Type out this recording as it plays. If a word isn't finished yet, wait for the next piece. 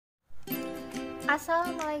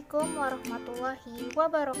Assalamualaikum warahmatullahi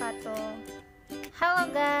wabarakatuh. Hello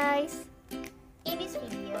guys. In this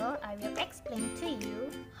video, I will explain to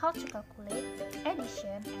you how to calculate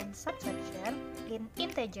addition and subtraction in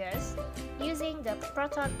integers using the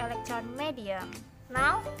proton-electron medium.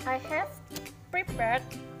 Now, I have prepared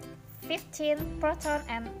 15 proton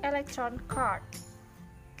and electron card.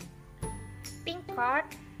 Pink card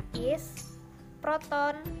is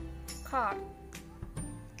proton card.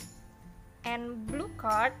 And blue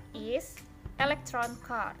card is electron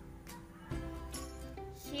card.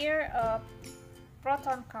 Here a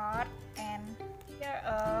proton card and here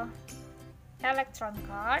a electron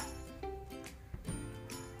card.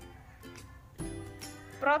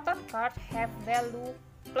 Proton card have value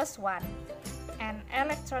 +1 and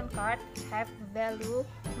electron card have value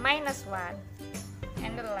 -1.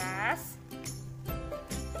 And the last,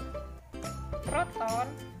 proton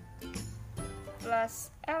plus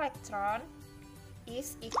electron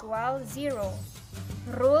is equal 0.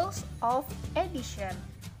 Rules of addition.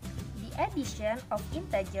 The addition of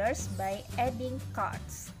integers by adding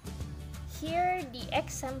cards. Here the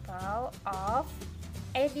example of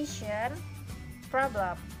addition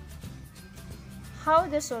problem. How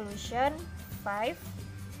the solution 5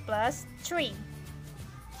 plus 3.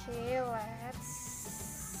 Okay, let's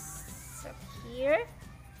set here.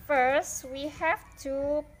 First, we have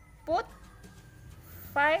to put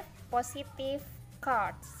 5 positive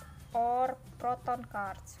cards or proton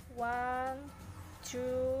cards. 1,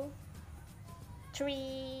 2,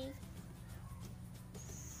 3,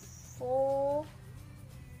 4,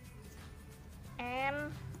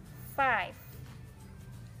 and 5.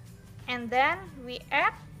 And then we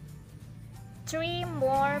add 3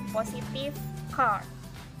 more positive cards.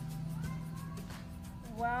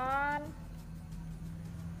 1,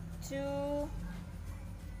 2,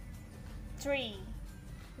 3.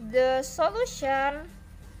 The solution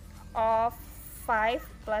of 5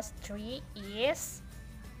 plus 3 is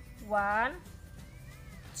 1,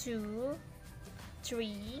 2,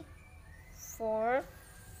 3, 4,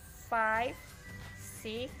 5,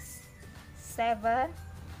 6, 7,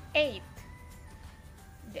 8.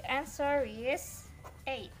 The answer is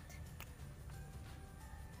 8.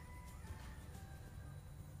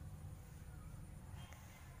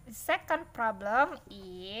 The second problem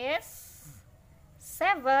is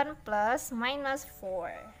 7 plus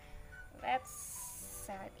 -4. Let's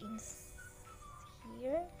set in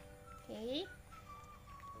here. Okay.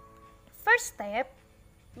 First step,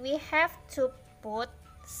 we have to put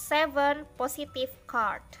 7 positive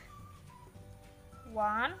cards.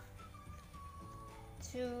 1,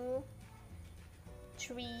 2,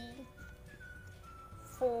 3,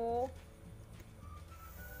 4,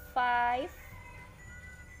 5,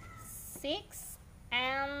 6,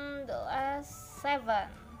 and the last 7.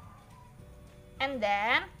 And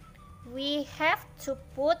then we have to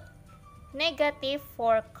put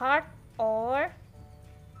 -4 card or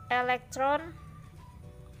electron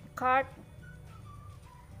card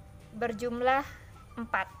berjumlah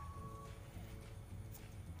 4.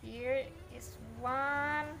 Here is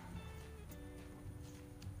 1,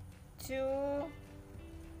 2,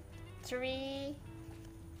 3,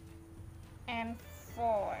 and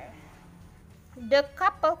 4. The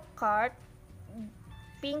couple card,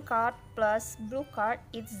 pink card plus blue card,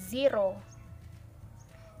 is 0.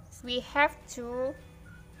 We have to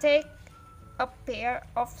take a pair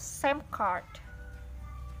of same card.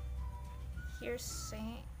 Here's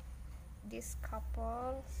this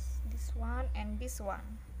couple, this one and this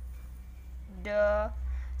one. The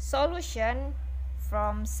solution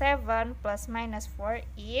from 7 plus -4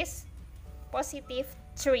 is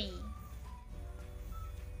 +3.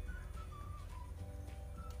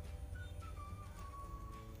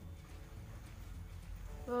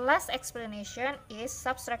 Last explanation is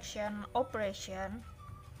subtraction operation.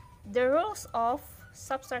 The rules of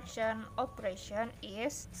subtraction operation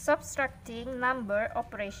is subtracting number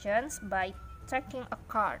operations by taking a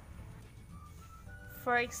card.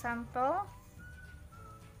 For example,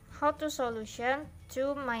 how to solution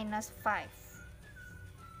 2 minus 5.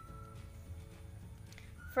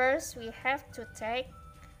 First, we have to take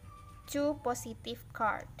 2 positive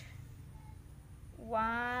cards.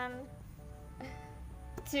 1,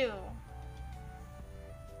 2.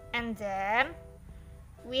 And then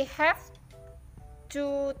we have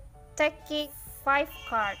to take 5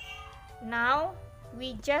 cards. Now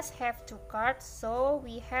we just have 2 cards, so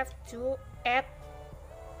we have to add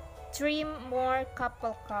 3 more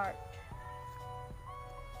couple cards.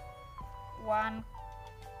 1,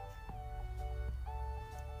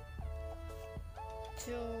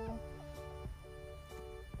 2,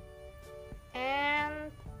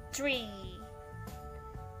 and 3.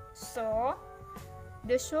 So,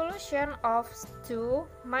 the solution of 2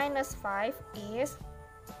 minus 5 is,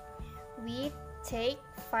 we take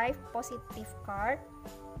 5 positive cards.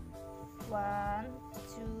 1,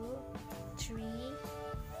 2, 3,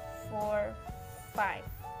 4, 5.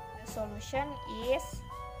 The solution is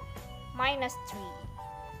minus 3.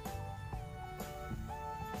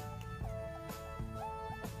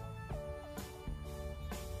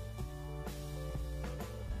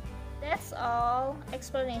 That's all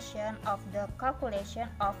explanation of the calculation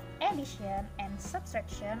of addition and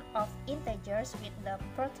subtraction of integers with the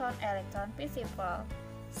proton-electron principle.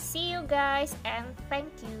 See you guys and thank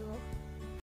you.